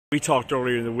We talked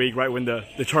earlier in the week, right when the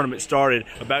tournament started,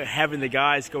 about having the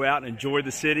guys go out and enjoy the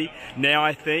city. Now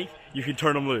I think you can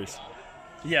turn them loose.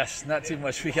 Yes, not too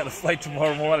much. We got a flight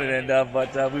tomorrow morning,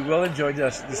 but we will enjoy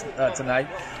this tonight.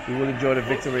 We will enjoy the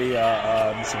victory.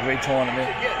 It's a great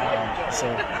tournament. So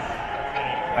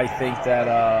I think that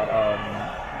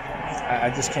I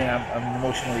just can't. I'm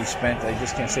emotionally spent. I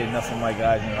just can't say enough for my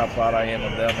guys and how proud I am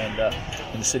of them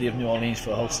and the city of New Orleans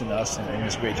for hosting us in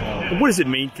this great tournament. What does it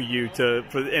mean for you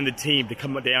and the team to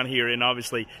come down here and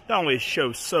obviously not only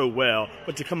show so well,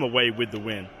 but to come away with the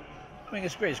win? I mean,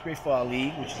 it's great. It's great for our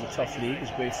league, which is a tough league.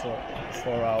 It's great for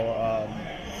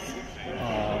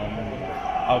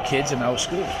our kids and our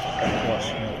school, of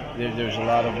course. There's a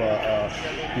lot of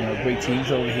great teams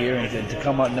over here, and to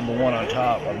come out number one on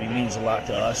top, I mean, means a lot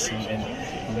to us and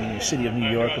the city of New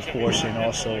York, of course, and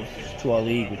also to our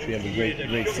league, which we have a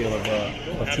great feel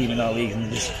of team in our league,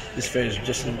 and this fair is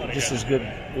just as good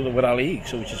with our league,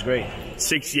 so which is great.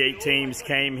 68 teams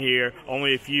came here.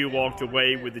 Only a few walked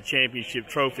away with the championship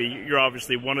trophy. You're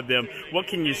obviously one of them. What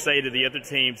can you say to the other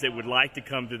teams that would like to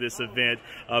come to this event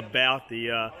about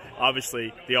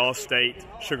obviously the Allstate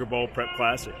Sugar Bowl Prep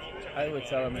Classic? I would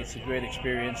tell them it's a great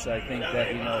experience. I think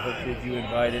that hopefully if you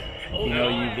invite it,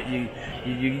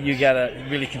 you gotta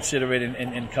really consider it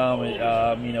and come.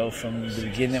 From the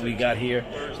beginning that we got here,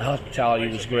 the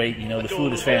hospitality was great. The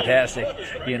food is fantastic.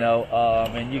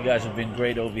 And you guys have been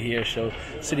great over here. So,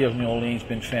 City of New Orleans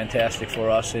been fantastic for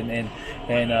us, and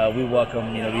we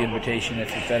welcome the invitation.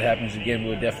 If that happens again,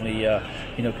 we'll definitely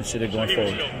consider going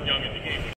forward.